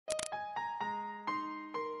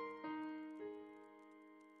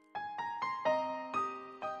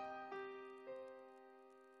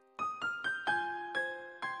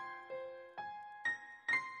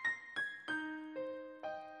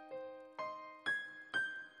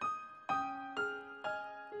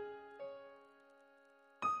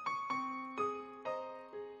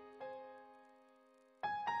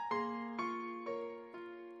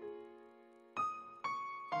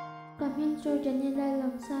min cho Jenny la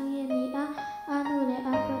lang sang ye ni a anu le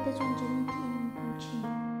a pa ta chon Jenny ti in puchi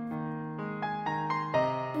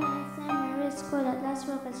Mary school at last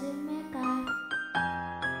work as in meka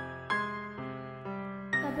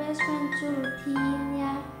ka best friend chu thi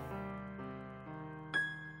nya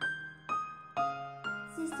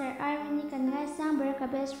Sister Irony kan ngai sang ber ka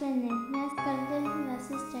best friend ne nes kan den la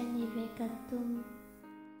sister ni ve kan tum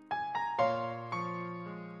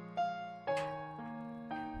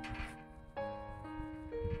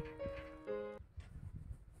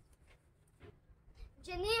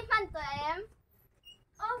Jenny fan to em.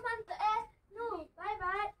 Oh fan to em. No, bye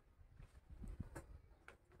bye.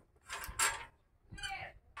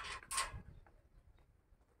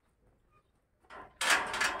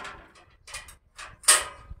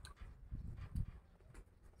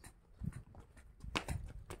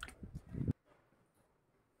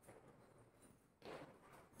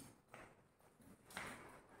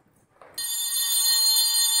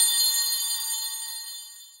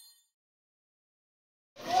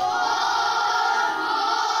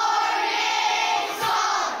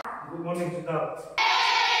 Good morning, Sita.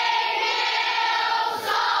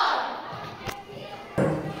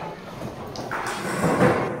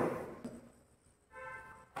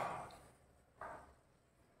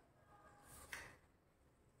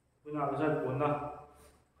 Kuna bisa puna,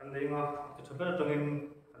 kan dengar kecepatan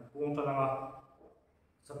dengan pun tanah.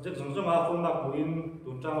 Subjek langsung aku nak buin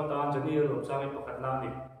tuncang mata jadi lomsang itu pakat nani.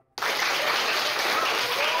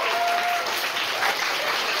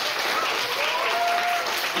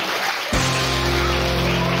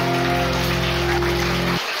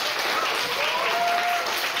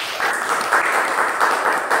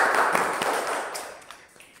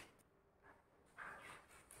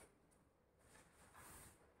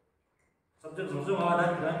 Subjek langsung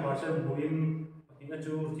ada dan bahasa buin ini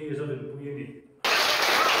cuma tiga sahaja buin ini.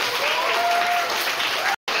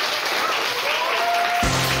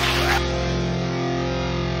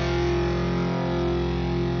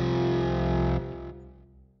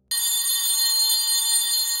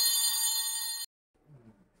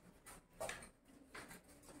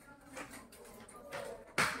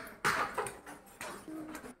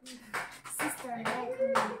 Sister, may I come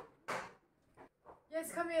in? Yes,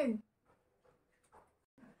 come in.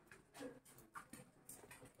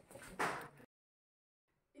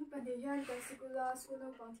 In padihan ka school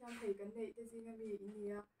ng pangtiyang kay kanday ito nga mi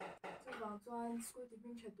iniya. So bangtuan school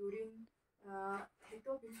tipin chadurin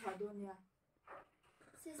ito pinchado niya.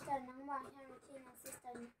 Sister nang ma yang ti na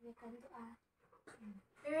sister ni ve kan to a.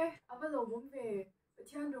 Abalo mong be.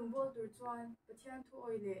 Patiyan rongbo durtuan, patiyan tu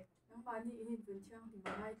oile. Nang bani inin puntiyang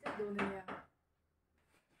timangay tado na niya.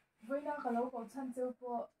 Với năng khẩu của chân châu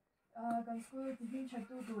po, gần school thì mình chặt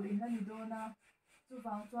tu đủ đến là nhiều na, tu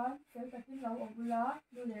vàng toán, cái cái tin lâu ở ula,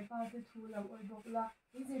 lu lệ ba cái thu lâu ở bọc ula,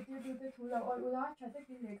 những gì tiêu tiêu cái thu lâu ở ula, chặt cái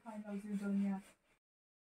tin lệ khai lâu dư đồ nha.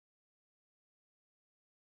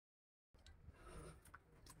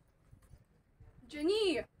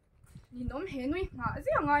 Jenny,你弄黑女嘛？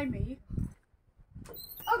这样爱没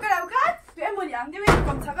？OK， 我看，对我两点钟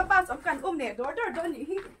刚才个把早干我们多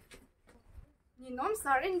你。你弄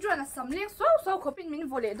啥人转了什么嘞？稍可变名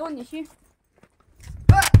不来多你去。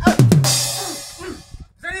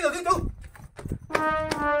这里有地图。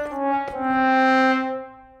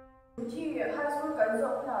ที่ให้สู้กันจ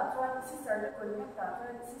บนะจวนซิสเตอร์จะคนนี้แต่จว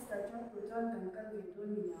นซิสเตอร์จวนผู้จวนกันกันเลยตัว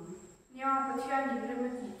นี้นะเนี่ยประเทศนี้เรื่องมั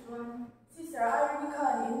นดีจวนซิสเตอร์อายุนี่ค่ะ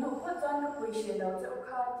นี่หนูก็จวนก็คุยเสียแล้วจะเอา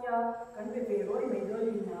ค่าเดียวกันไปเป็นร้อยไม่ร้อยเล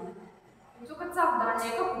ยนะ就个จับดานเล็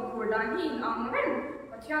กก็หูดานหินอังเล่น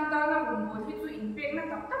ประเทศตาหน้าหุ่นโบที่จุอินเป็กนั่น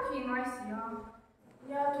ตับหินไงเสียเ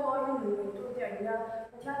นี่ยทัวร์ยังอยู่ในตัวเดียวเนี่ย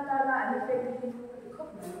ประเทศตาหน้าอันนี้เป็นที่ครบ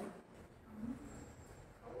เลย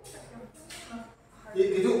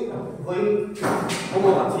記住，佢我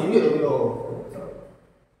冇罰錢嘅度喎。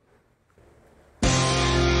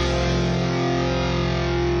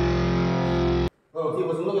哦，貼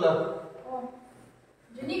我送到㗎啦。哦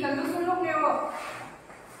，Jenny kan tu sulok ni awak.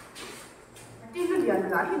 Nanti tu dia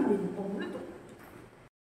lahir ni bom tu.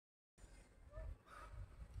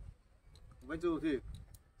 Vậy chú thì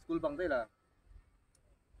school bằng đây là.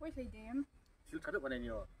 Wait a damn. Thiếu thắt được vào này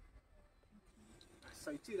nhiều.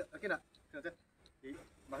 Sai chi là cái nào? Cái nào thế?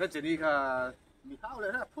 Mà cái Jenny cả mi hao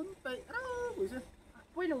lại là phun tay á, buổi chứ.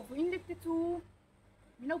 Wait lâu với index tu tu.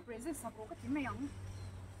 Mi nấu present sa ko ka ti mai ang.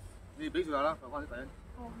 Ni bây giờ là phải quan cái.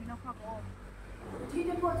 Oh, mi nấu ka ko. Thì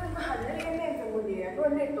cái bộ chân hẳn lên em phải một điểm,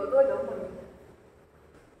 luôn lên tổ tôi đâu rồi.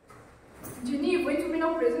 Jenny với tu mi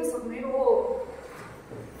nấu present sa mai ro.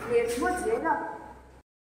 Để mua gì nào?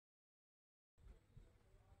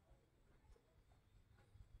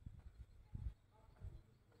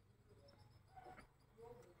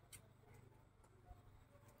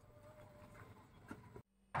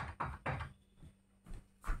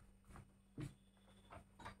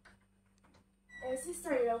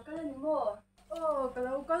 sister yêu cái là những mồ. Cái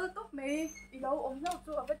lâu có tốt mấy, đi lâu ôm nhau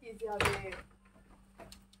chú ở bất kỳ gì vậy.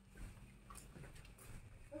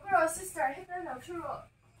 Cái rồi sister hết cái nào chưa rồi.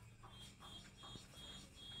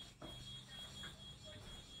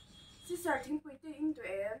 Sister听不对应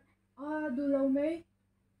对。đủ lâu mấy.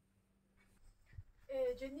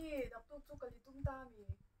 Jenny đọc tục chú cái tung ta mi.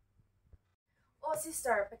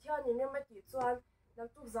 Sister, bắt theo nhìn em mất đi chuan, đọc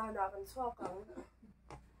tục ra nào vẫn xóa cẳng.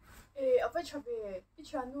 Ở vậy cho về, ít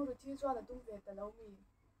chuyện nụ thì chuan là tung về từ lâu mi.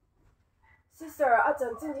 Sister,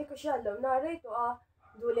 chân chính thì cái chuyện lâu na đấy to,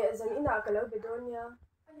 đủ lệ dân ina cái lâu bedon nha.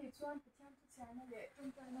 Anh ấy chuan bắt theo tu chán là lệ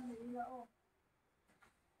tung ta na mình là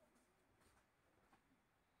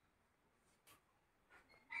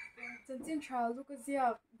chân chính child lúc cái gì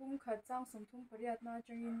bung khát trang sống thung bariat na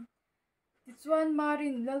changin. Ti chuan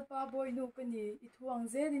marin lalpa boy nu kani I thuang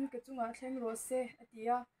zelin ka chunga thleng ro se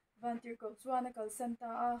atia vantir ko chuan kal santa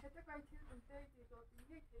a heta kai thil kun te ti to tin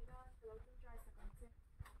hei theina kalo tum try sakang che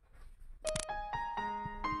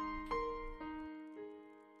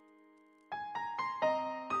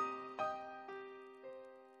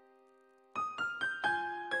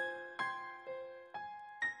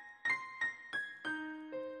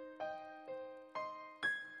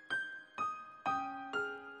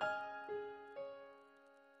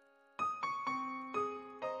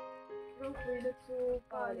Rong pui le chu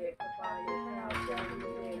pa le ra sia ni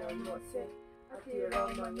le lo mo se ati ro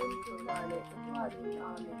ma nin tu ma le twa ni a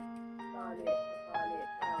me pa le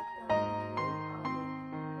ra sia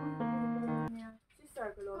ni a me sister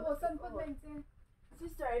ko lo san pot men che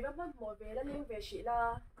sister I va mo ve la ling ve shi la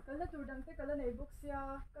kal la tur dang te kal la nei book sia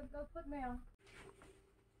kan kal pot me a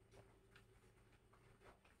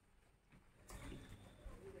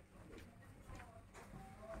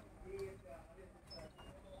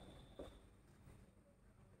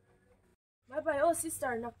bye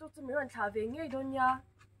sister nak tu chu mi ran tha ve ngei don ya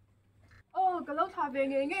ka lo tha ve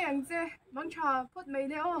ngei ngei ang che mang tha phot mei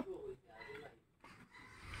le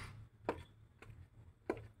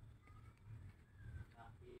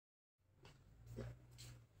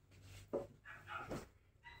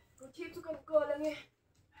ko chi tu kan ko la nge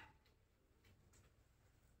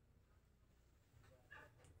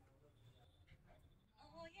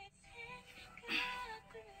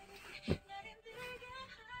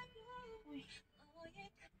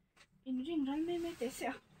in ring ran me te se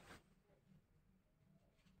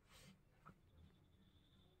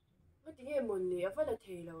Mất tiếng em muốn lẽ vẫn là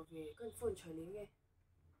thầy lâu về con phone trở lý nghe.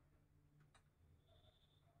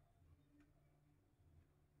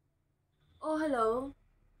 Hello.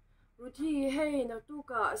 Ruthi hey na tu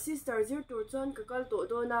ka sister zir tur chon ka kal to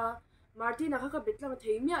do na Martina kha ka bitlang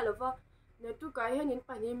thei mia lova na tu ka hian in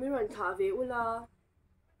pani mi ran tha ve ula.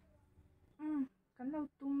 Kan lo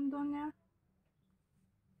tum do nya.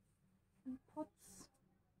 Pots.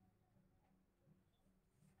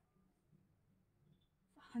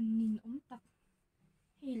 Hanin tak.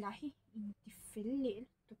 Hey lahi in ti fel le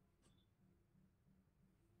tu.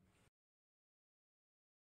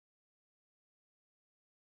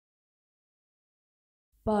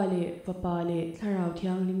 Pale papale tharau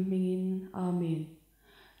thiang lim mingin amen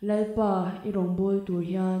lalpa irong bol tur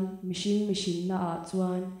hian mishin na a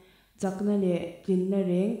chuan chakna le tinna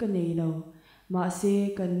reng ka nei lo ma se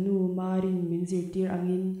kan nu marin minzir tir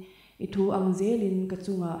angin I thu ang zelin ka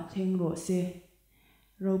chunga thleng ro se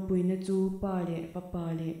ro puina chu pale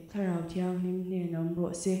papale tharau thiang lim ne nom ro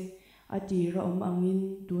se ati ra om angin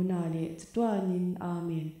tuna le chutwanin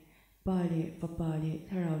amen pale papale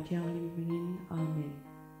tharau thiang lim mingin amen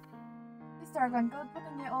Sister kan kal pot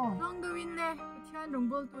nge Rong gawin le pathian rong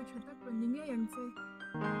bol tu chatak kon ni nge yang che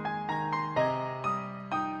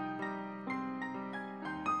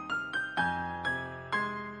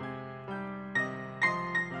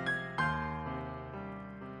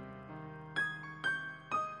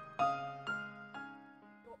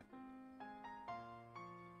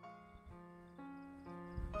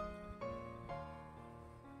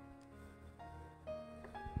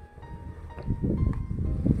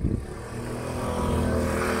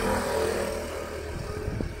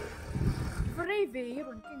về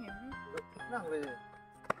rồi cái nghề năng về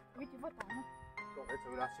mấy chú vợ tao còn phải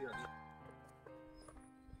chơi lá xưa đi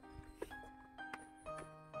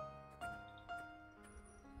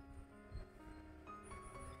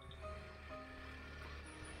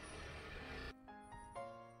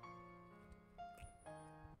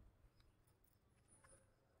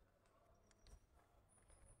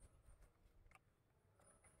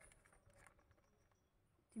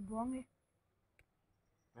thì buông đi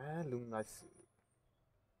lung nice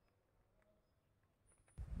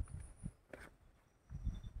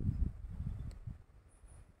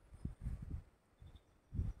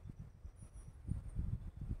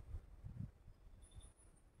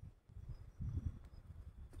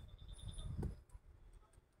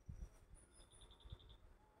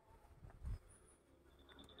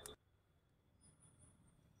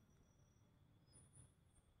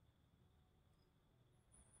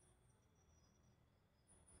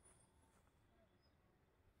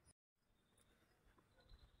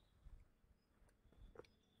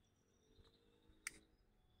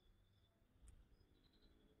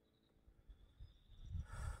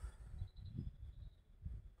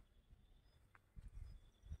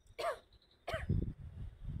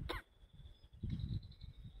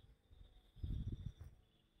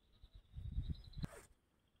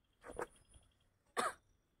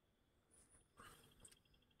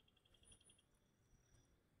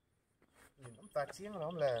nhìn ông ta chiếng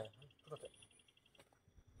nó là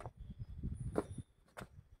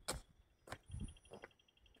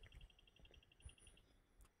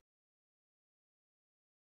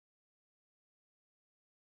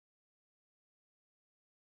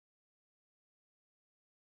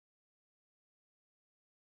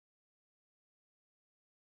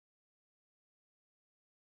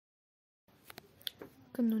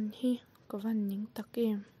kanun hi kawan ning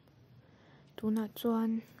takem tuna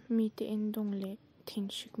chuan mi te en dong le thing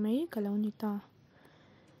shik mai kaloni ta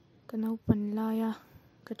kanau pan laia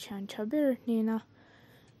ka chan thaber nena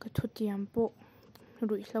ka thutiam po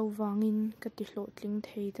rui hlo wangin ka ti hlo tling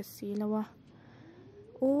thei ta si lawa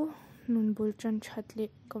o nun bul chan that le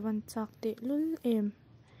kawan chak te lul em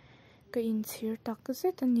ka in chhir tak ka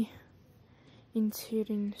zet ani in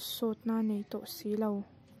chirin sot na nei to si lo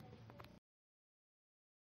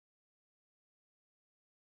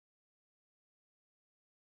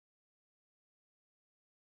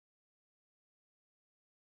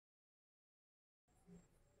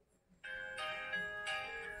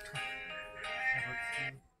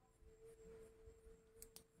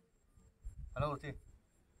hello chị.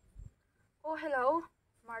 Oh hello,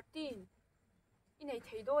 Martin. In này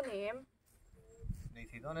thấy đô nè em. Này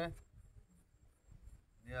thì đó nè.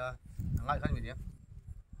 Đi ngại khăn gì nhỉ?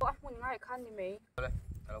 Anh muốn ngay khăn đi mấy. Đây,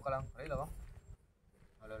 hello các bạn, đấy là không?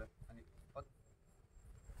 Đây, anh đi.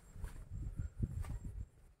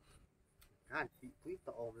 Kan thì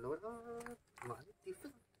to lớn mà tí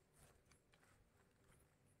phức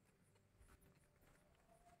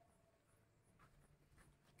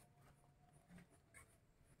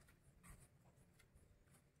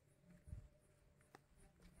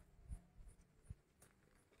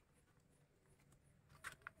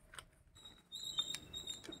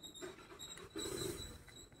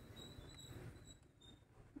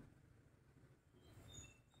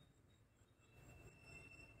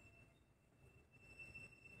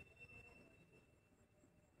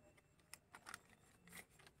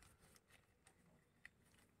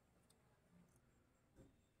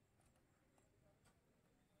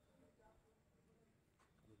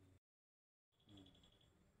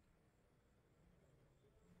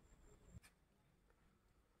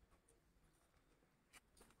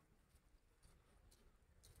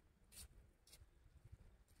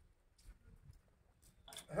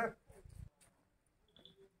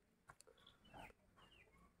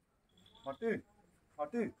Martin,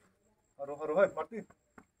 Martin, haro, hey, Martin.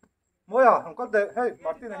 Moya, ang kalde, hey,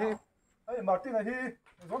 Martin na hi. Hey, Martin na hi.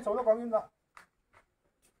 Zon sa wala kang yun na.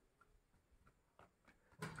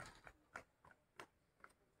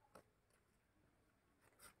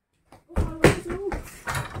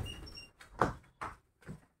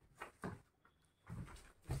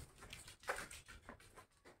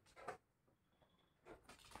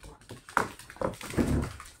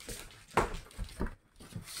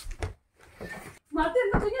 Martin,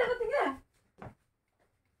 nó tính nghe.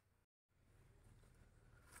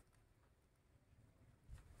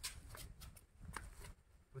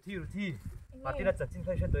 Ruthi. Martin đã chặt chinh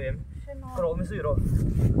khai xem tụi em. Có rồi mới suy rồi.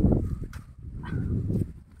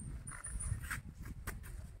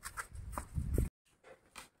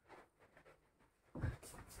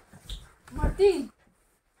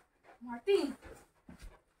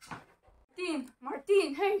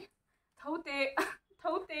 Martin, hey. Thấu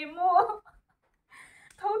tê mua.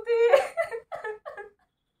 Thấu tê.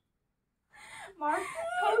 Martin,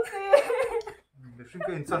 thấu tê. Để xin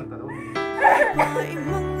cái insan ta đâu. Bài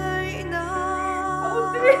mong ngày nào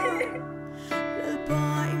Thấu tê. lời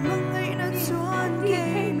bài mong ngày nào chuan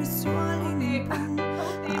kê mi xóa linh băng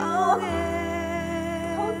áo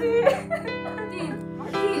em Thấu tê.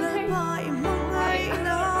 Martin, lời hey. bài mong ngày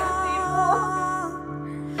nào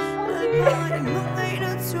lời bài mong ngày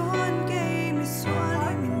nào chuan kê mi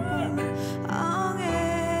xóa linh băng áo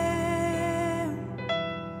em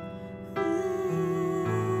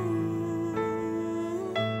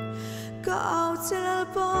cao trên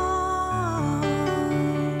bao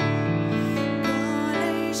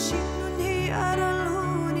cái xin hi ara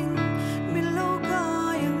lunin min lâu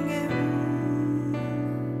kayang em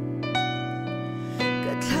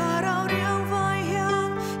cất thà rau riang vai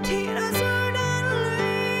hiang thì đã giờ đan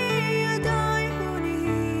lưỡi đai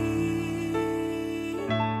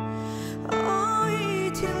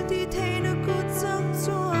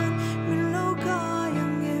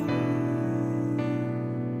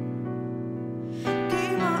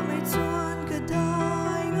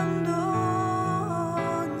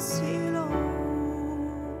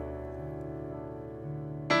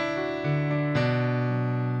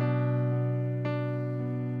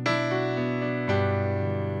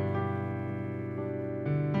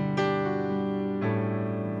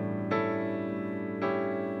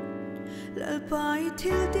lalpai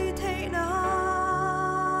thil ti theina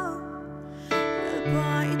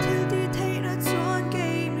lalpai thil ti theina chuan ke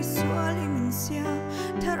mi sual min sia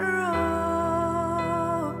tharo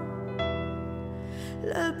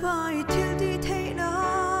lalpai thil ti theina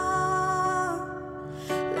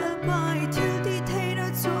lalpai thil ti theina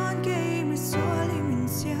chuan ke mi sual min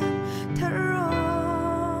sia tharo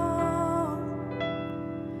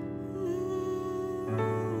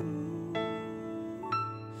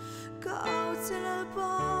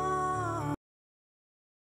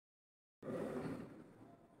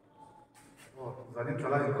Zanim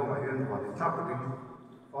chala in ko mai en wali chap tin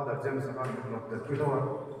father James akan nok the tu lawa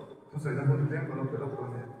tu sai na pun tem ko lo ko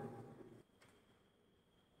ne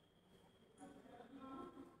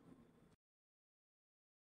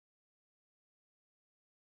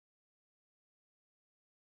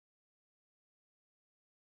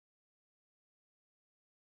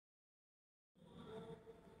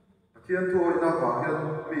Pathian thu ina pa hian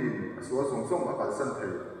mi aswa song song a kal san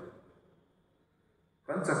thei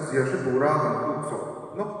kan chak zia shi bura kan tu so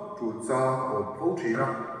nok chu cha o pho thi ra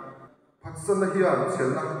phat san na hian chel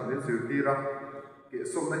na ni zir ti ra ke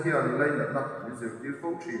som na hian lai na na ni zir ti pho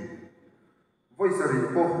thi voice ri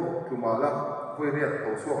po tumala voi riat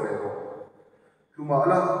tho so le ro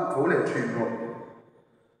tumala tho le thin ro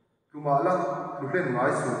tumala lu len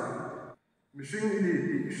ngai su mishing ini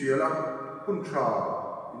ti shiala kun cha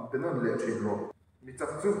in tenon le thin ro mi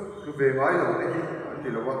chak chu lu ve ngai lo ne hi an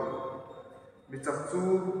ti lo wa mi chak chu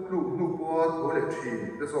lu po tho le thin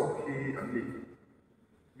te so khi an ni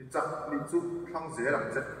mi chak ni chu thang ze lang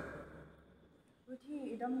che uthi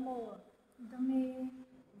idam mo idame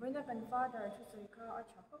voina kan father chu sai kha a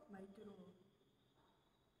chapap mai tiro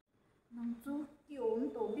nang chu ki om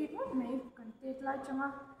to bi mot mai kan te tla changa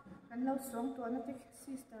kan lo song to na te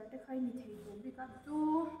sister te khai ni thei bo bi ka chu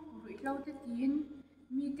rui hlau te tin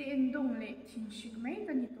mi te en dong le thin shik mai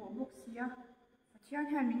kan ni to bok sia pathian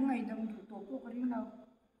han min ngai dam thu to ko ring lo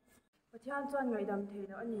pathian chuan ngai dam thei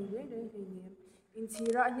lo ani le le thei ni in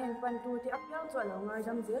chira hian pan tu te apyang chuan lo ngai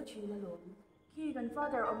dam zel thina lo khi kan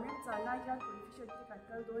father omem cha lai hian confession te kan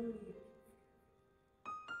kal don ni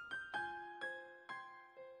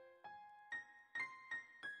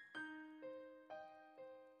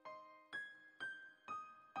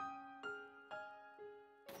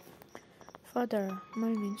Father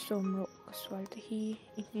malmin somro kaswal te hi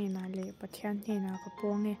inhena le pathian hena ka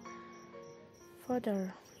ponge Father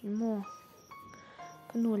imo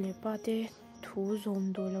kanu le pa te thu zom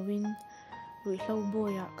do lawin rui hlo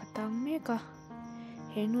boya katang meka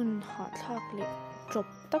henun ha thak le drop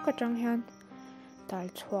taka tang hian tal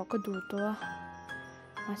chwa ka du to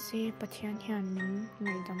ase pathian hian min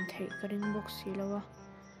ngai dam thei ka ring box si lawa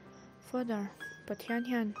Father pathian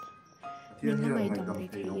hian min ngai dam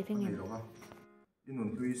thei ring en inun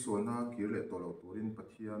tui so na kirle to lo turin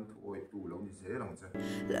pathian thu oi tu lo ni ze lang che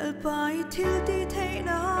lalpai thil ti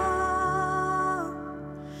theina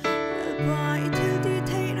lalpai thil ti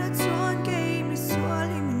theina chuan ke mi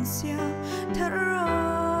sual min sia tharo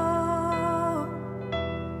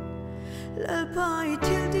lalpai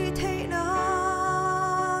thil ti theina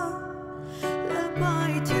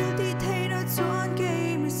lalpai thil ti theina chuan ke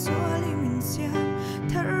mi sual min sia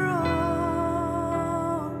tharo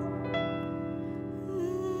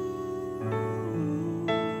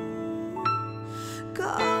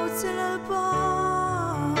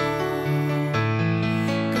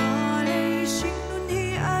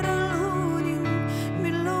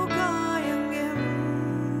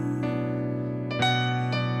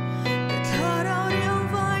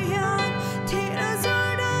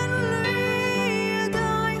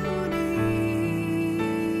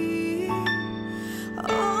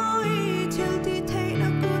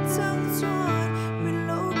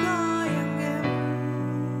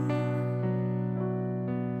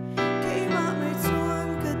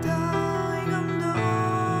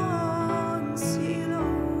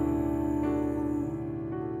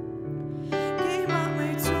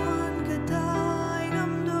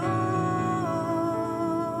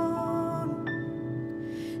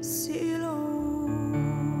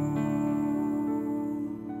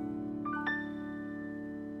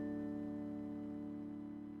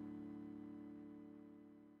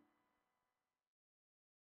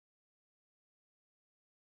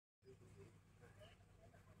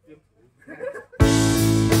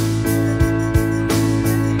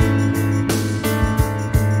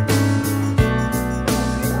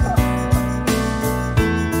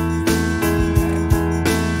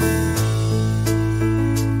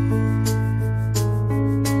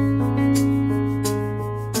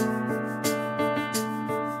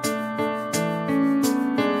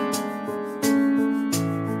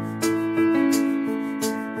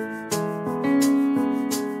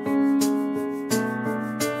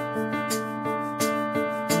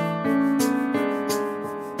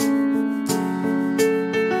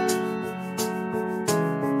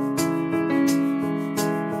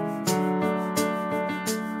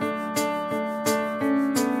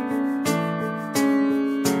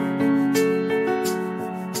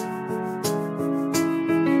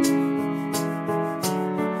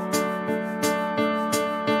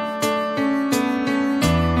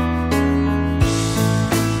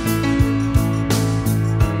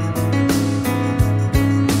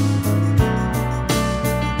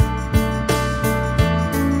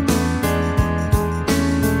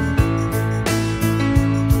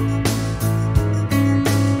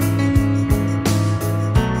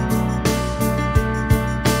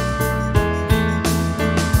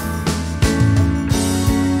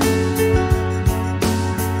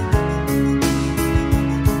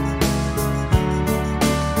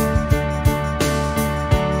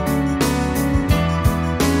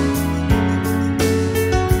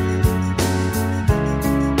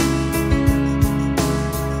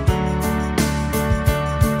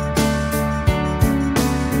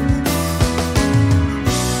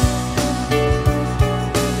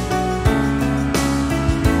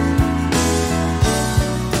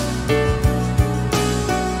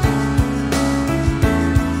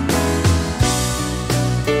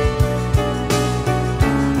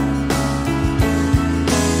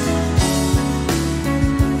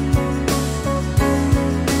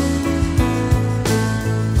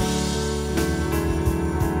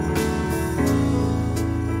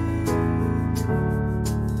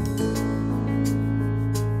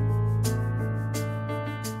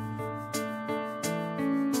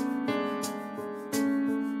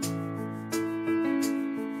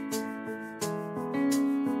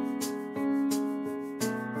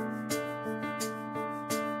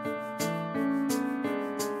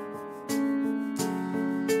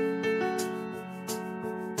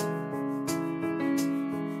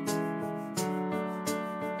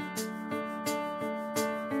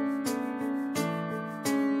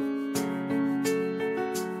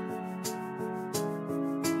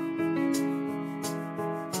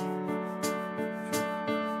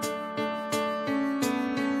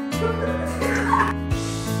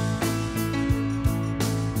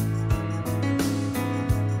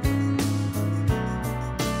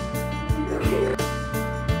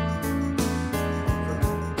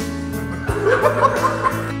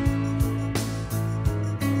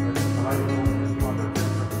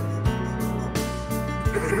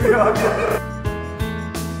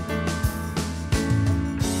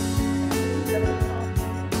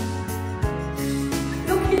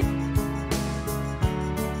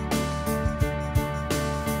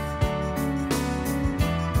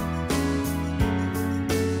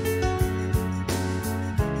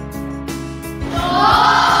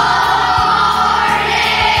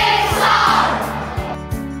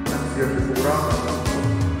Siya si Pura.